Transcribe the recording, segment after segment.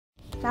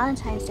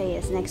Valentine's Day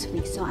is next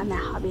week, so I'm at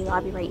Hobby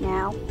Lobby right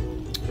now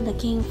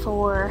looking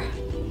for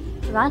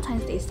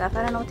Valentine's Day stuff.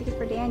 I don't know what to get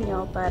for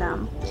Daniel, but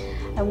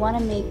I want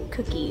to make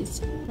cookies.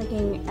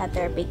 Looking at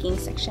their baking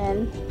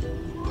section,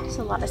 there's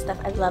a lot of stuff.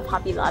 I love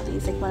Hobby Lobby.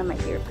 It's like one of my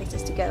favorite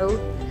places to go.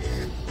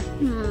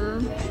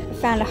 I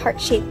found a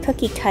heart-shaped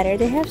cookie cutter.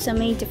 They have so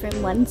many different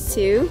ones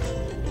too.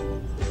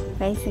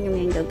 I think I'm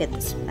gonna go get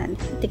this one.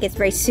 I think it's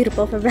very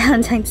suitable for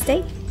Valentine's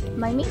Day.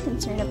 My main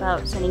concern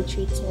about sending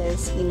treats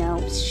is, you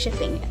know,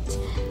 shipping it.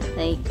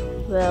 Like,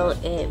 will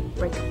it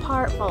break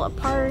apart, fall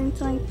apart, or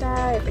anything like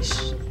that? If I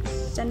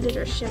send it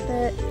or ship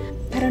it.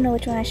 I don't know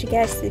which one I should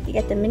get. If you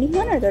get the mini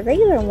one or the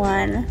regular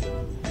one.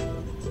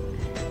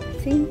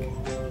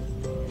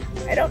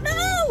 I don't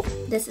know.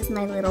 This is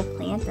my little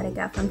plant that I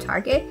got from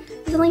Target.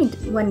 It's only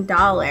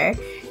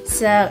 $1,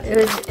 so it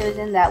was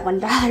in that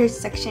 $1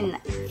 section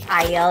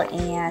aisle,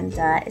 and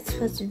it's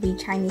supposed to be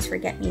Chinese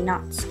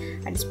forget-me-nots.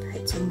 I just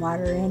put some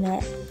water in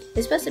it.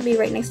 It's supposed to be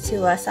right next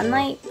to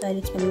sunlight, but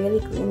it's been really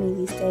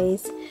gloomy these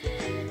days.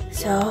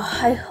 So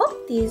I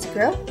hope these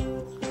grow.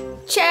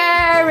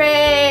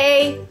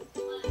 Cherry!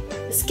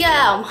 Let's go,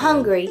 I'm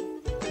hungry.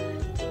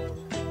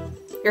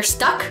 You're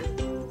stuck?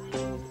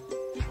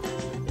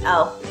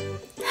 Oh,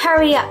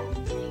 hurry up.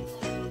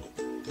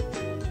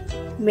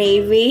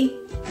 Maybe.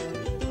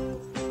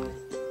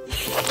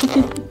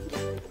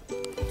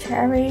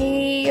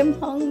 Cherry, I'm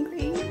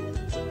hungry.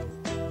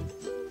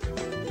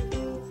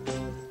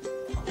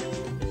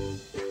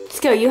 Let's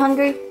go, you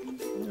hungry?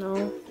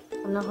 No,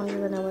 I'm not hungry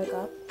when I wake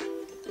up.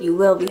 You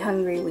will be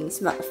hungry when you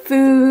smell the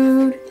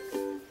food.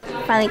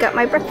 Finally got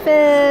my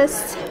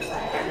breakfast.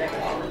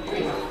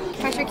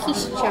 How's your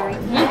quiche, Cherry?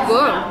 It's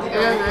good. It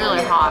is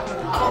really hot.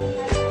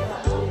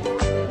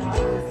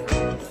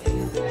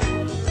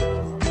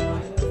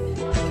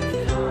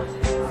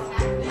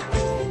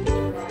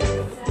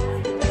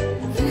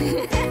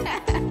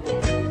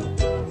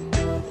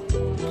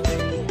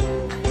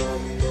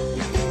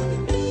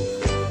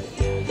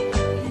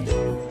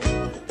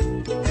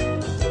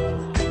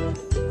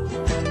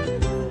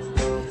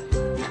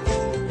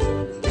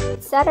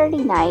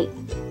 Saturday night,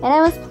 and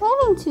I was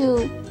planning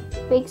to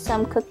bake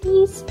some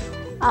cookies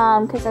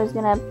because I was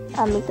gonna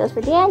make those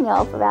for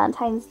Daniel for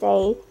Valentine's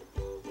Day,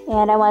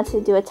 and I wanted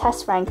to do a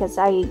test run because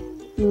I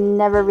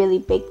never really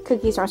baked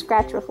cookies from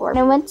scratch before. And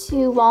I went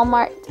to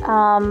Walmart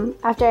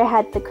after I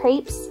had the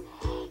crepes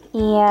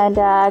and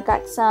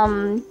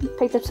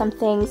picked up some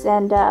things,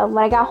 and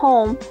when I got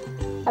home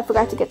I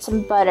forgot to get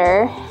some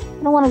butter.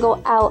 I don't want to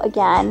go out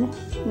again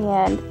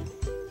and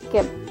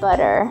get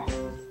butter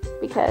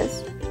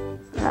because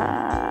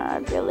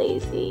I feel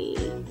lazy,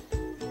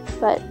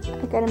 but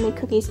I gotta make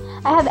cookies.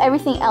 I have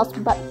everything else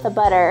but the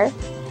butter.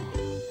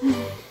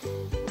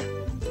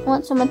 I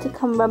want someone to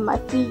come rub my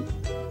feet,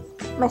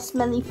 my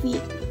smelly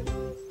feet.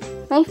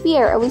 My feet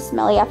are always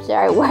smelly after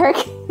I work.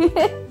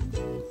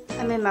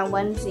 I'm in my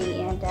onesie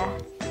and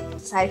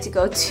decided to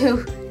go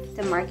to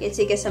the market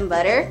to get some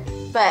butter,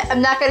 but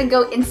I'm not gonna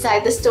go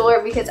inside the store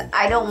because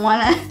I don't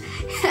wanna.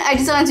 I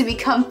just want it to be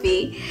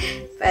comfy.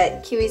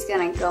 But Kiwi's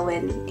gonna go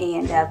in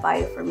and buy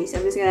it for me. So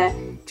I'm just gonna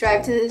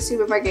drive to the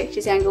supermarket.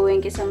 She's gonna go in,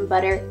 get some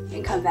butter,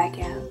 and come back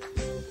out.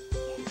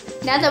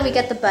 Now that we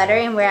got the butter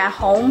and we're at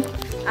home,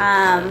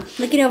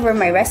 looking over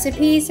my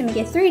recipes, I'm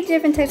making 3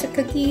 different types of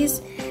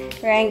cookies.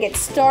 We're gonna get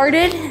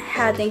started.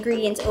 Have the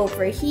ingredients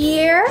over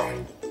here.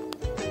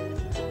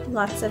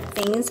 Lots of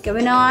things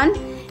going on.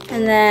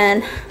 And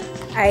then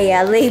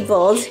I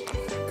labeled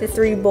the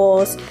 3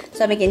 bowls.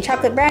 So I'm making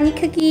chocolate brownie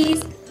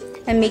cookies.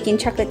 I'm making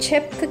chocolate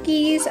chip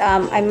cookies.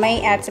 I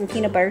might add some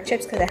peanut butter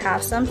chips because I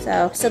have some,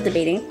 so still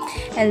debating.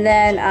 And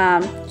then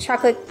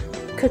chocolate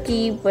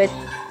cookie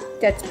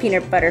that's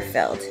peanut butter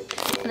filled.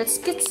 Let's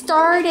get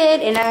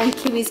started, and then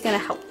Kiwi's gonna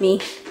help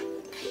me.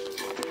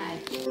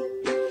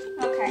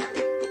 Okay.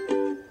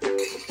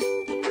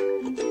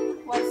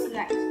 What's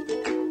next?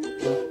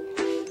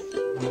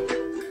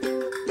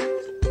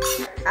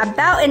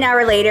 About an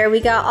hour later, we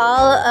got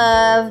all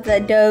of the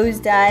doughs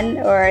done,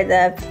 or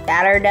the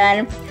batter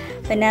done.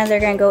 But now they're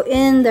gonna go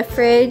in the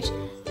fridge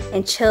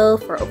and chill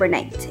for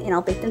overnight, and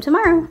I'll bake them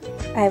tomorrow.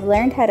 I've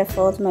learned how to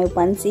fold my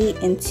onesie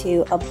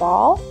into a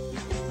ball.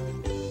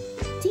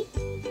 See?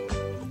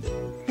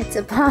 It's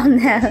a ball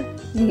now.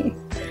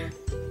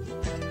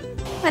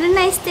 What a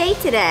nice day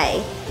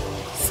today.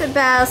 It's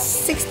about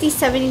 60,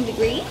 70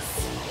 degrees.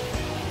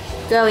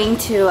 Going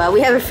to, we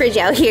have a fridge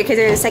out here because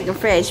there's a second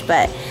fridge,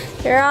 but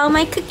there are all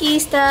my cookie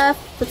stuff.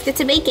 Let's get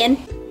to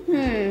baking.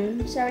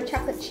 Sour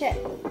chocolate chip.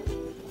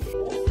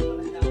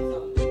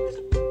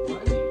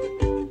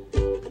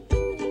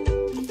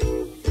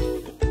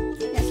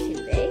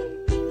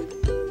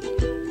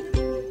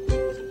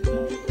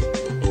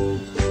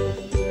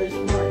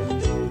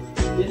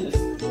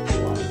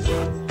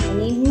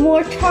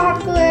 More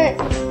chocolate.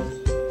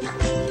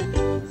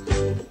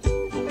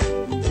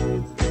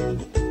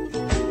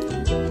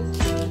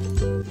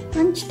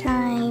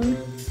 Lunchtime.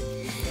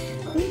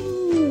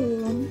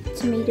 Ooh,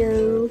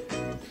 tomato,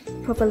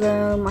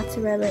 provolone,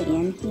 mozzarella,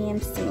 and ham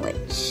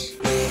sandwich.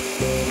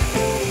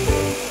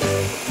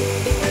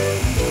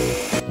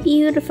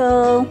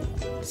 Beautiful.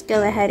 Let's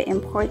go ahead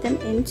and pour them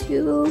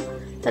into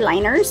the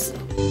liners.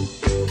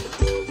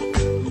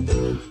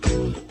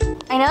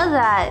 I know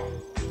that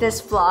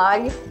this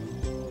vlog,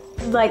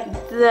 like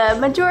the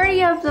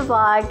majority of the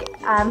vlog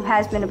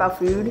has been about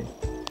food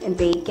and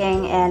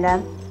baking, and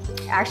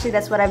actually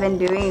that's what I've been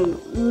doing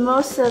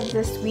most of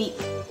this week,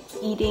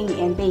 eating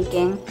and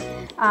baking.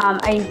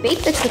 I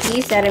baked the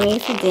cookies that I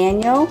made for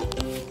Daniel.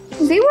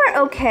 They were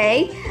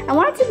okay. I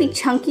wanted to be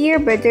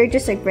chunkier, but they're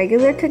just like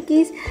regular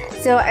cookies.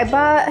 So I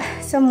bought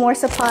some more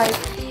supplies.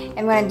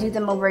 I'm gonna do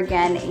them over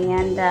again,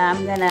 and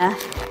I'm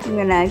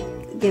gonna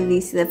give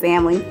these to the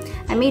family.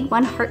 I made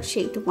one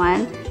heart-shaped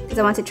one because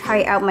I want to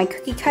try out my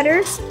cookie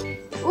cutters.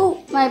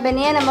 Oh, my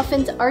banana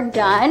muffins are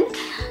done.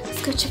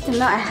 Let's go check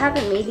them out. I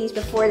haven't made these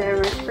before. They're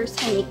my first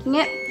time making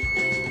it.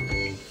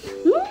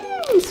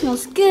 It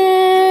smells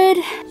good.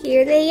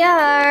 Here they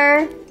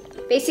are.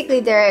 Basically,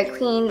 they're a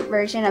clean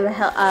version of a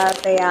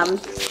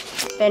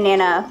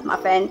banana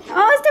muffin.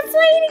 Oh, it's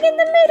deflating in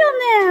the middle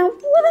now.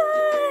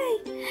 Why?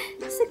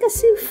 It's like a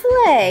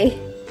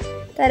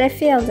souffle that I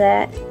failed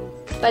at.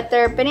 But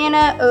they're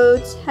banana,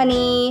 oats,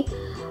 honey,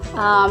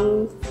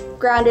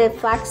 grounded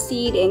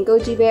flaxseed and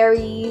goji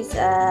berries,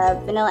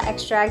 vanilla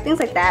extract, things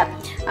like that.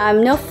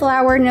 No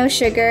flour, no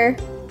sugar.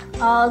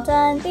 All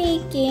done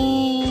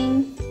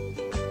baking.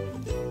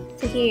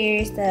 So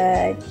here's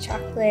the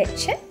chocolate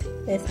chip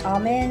with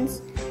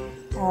almonds,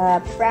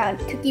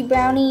 cookie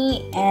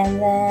brownie,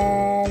 and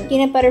then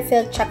peanut butter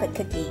filled chocolate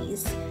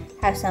cookies.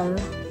 Have some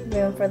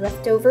room for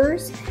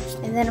leftovers.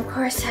 And then of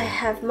course I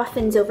have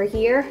muffins over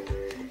here.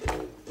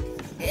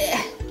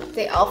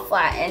 They all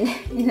flatten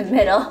in the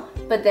middle,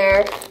 but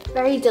they're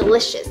very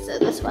delicious, so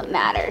that's what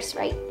matters,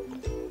 right?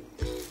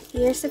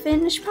 Here's the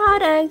finished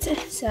product.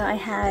 So I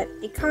had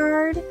a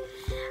card,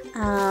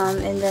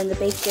 and then the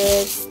baked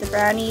goods, the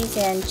brownies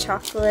and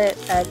chocolate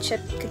chip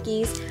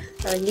cookies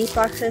are in these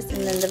boxes,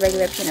 and then the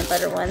regular peanut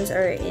butter ones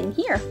are in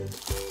here.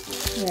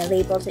 I'm gonna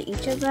label to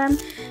each of them.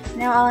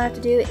 Now all I have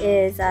to do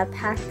is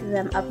pack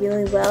them up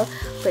really well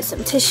with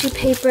some tissue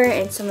paper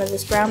and some of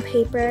this brown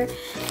paper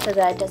so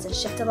that it doesn't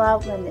shift a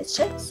lot when it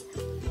shifts.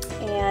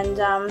 And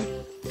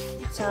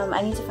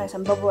I need to find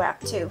some bubble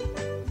wrap too,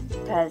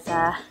 because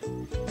I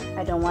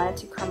don't want it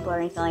to crumble or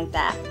anything like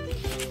that.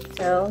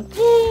 So,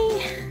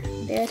 yay!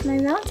 There's my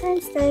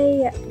Valentine's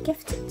Day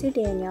gift to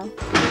Daniel.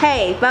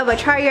 Hey, Bubba,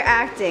 try your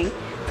acting.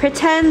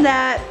 Pretend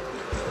that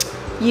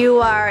you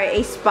are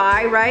a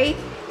spy, right?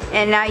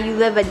 And now you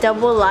live a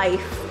double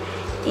life.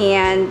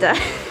 And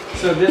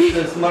so this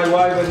is my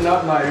wife, but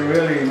not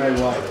really my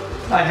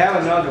wife. I have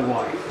another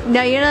wife.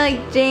 No, you're not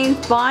like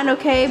James Bond,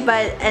 okay?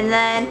 But and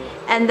then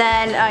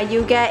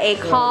you get a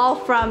call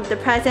from the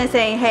president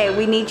saying, "Hey,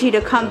 we need you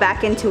to come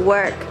back into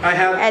work."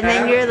 And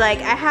then you're like,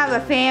 "I have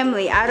a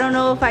family. I don't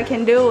know if I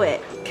can do it."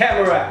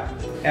 Camera,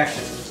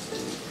 action.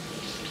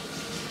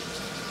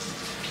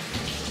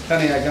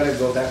 Honey, I gotta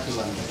go back to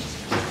London.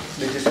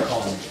 They just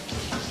called me.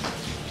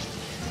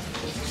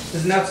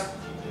 It's not.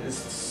 It's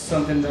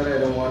something that I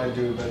don't want to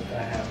do, but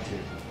I have to.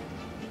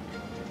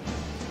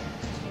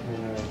 You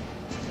know,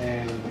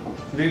 and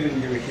leaving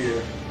you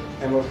here,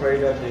 I'm afraid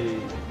that they're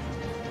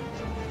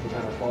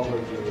gonna follow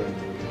you and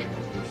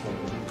do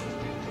something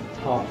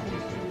harmful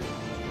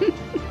to you.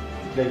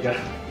 They got,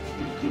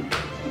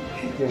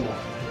 you know.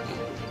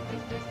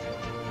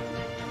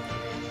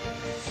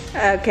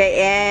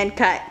 Okay, and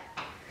cut.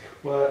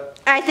 What?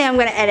 I think I'm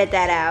gonna edit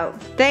that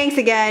out. Thanks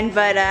again,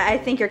 but I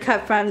think you're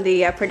cut from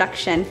the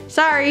production.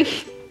 Sorry.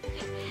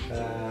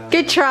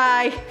 Good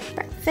try.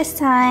 Breakfast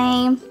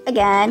time.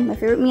 Again, my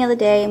favorite meal of the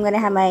day. I'm gonna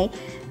have my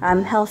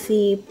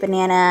healthy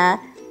banana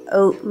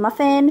oat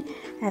muffin.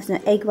 I have some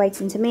egg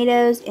whites and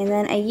tomatoes, and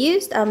then I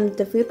used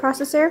the food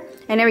processor.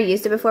 I never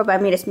used it before, but I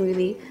made a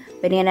smoothie.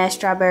 Banana,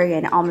 strawberry,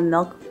 and almond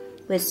milk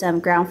with some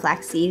ground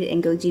flaxseed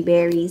and goji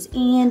berries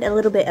and a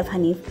little bit of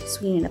honey to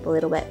sweeten it up a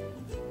little bit.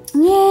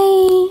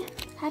 Yay!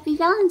 Happy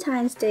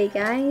Valentine's Day,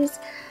 guys.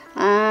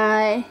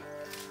 I'm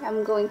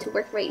going to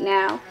work right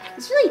now.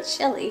 It's really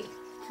chilly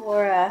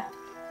for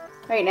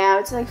right now.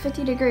 It's like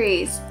 50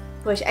 degrees,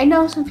 which I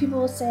know some people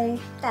will say,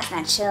 that's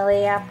not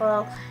chilly,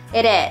 Apple.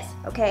 It is,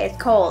 okay? It's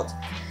cold.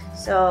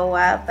 So,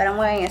 but I'm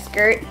wearing a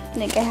skirt. I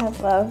think I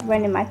have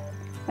running my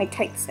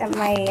tights at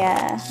my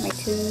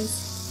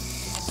toes.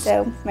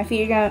 So my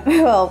feet are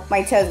gonna, well,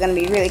 my toes gonna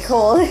be really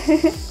cold.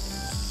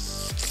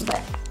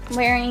 But I'm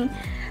wearing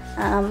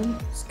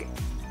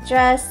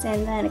dress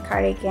and then a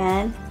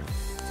cardigan,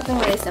 something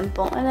really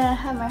simple. And then I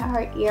have my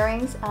heart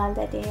earrings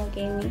that Daniel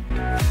gave me.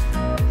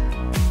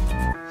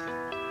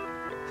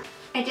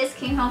 I just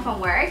came home from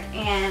work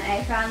and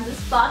I found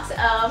this box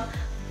of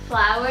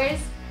flowers.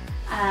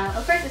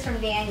 Well, first it's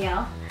from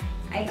Daniel,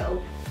 I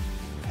hope.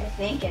 I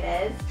think it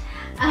is.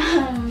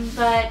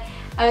 But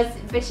I was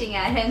bitching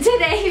at him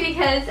today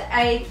because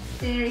I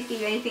didn't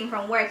receive anything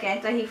from work and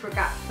I thought he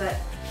forgot, but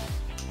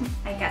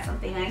I got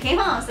something when I came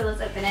home, so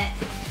let's open it.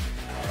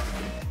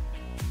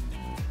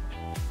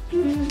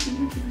 You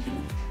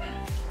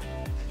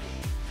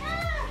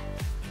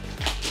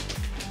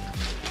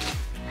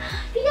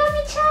got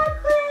me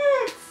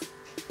chocolates!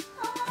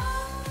 Aww.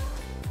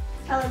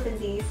 I'll open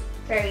these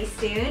very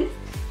soon.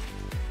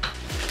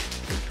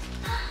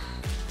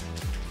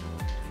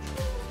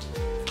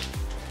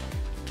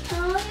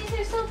 Oh, these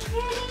are so pretty.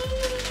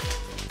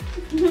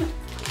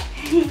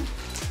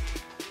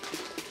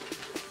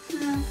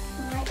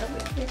 Right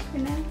over here for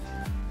now.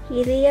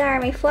 Here they are,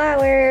 my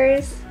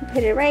flowers.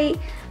 Put it right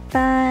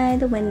by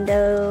the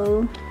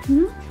window.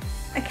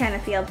 I kind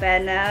of feel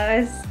bad now.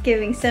 I was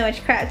giving so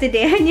much crap to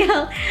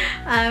Daniel.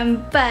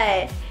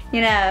 But,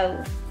 you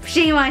know,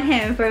 shame on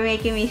him for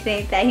making me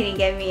think that he didn't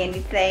give me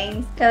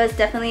anything. That was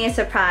definitely a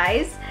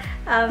surprise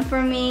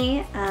for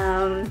me.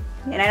 And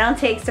I don't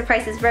take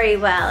surprises very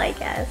well, I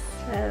guess.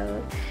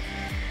 So,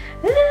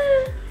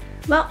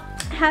 well,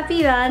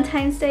 happy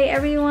Valentine's Day,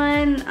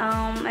 everyone.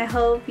 I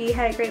hope you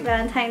had a great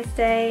Valentine's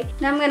Day.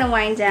 Now I'm gonna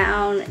wind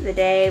down the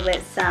day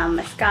with some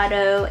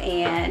Moscato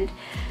and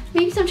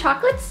maybe some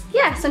chocolates.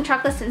 Yeah, some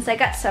chocolates since I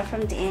got some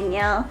from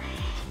Daniel.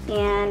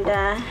 And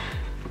I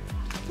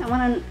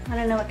wanna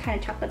know what kind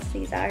of chocolates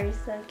these are,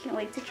 so can't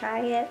wait to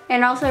try it.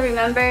 And also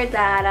remember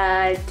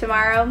that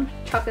tomorrow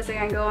chocolates are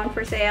gonna go on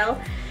for sale.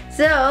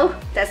 So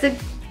that's a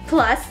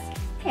plus.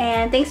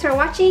 And thanks for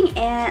watching,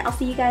 and I'll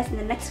see you guys in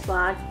the next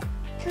vlog.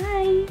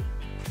 Bye.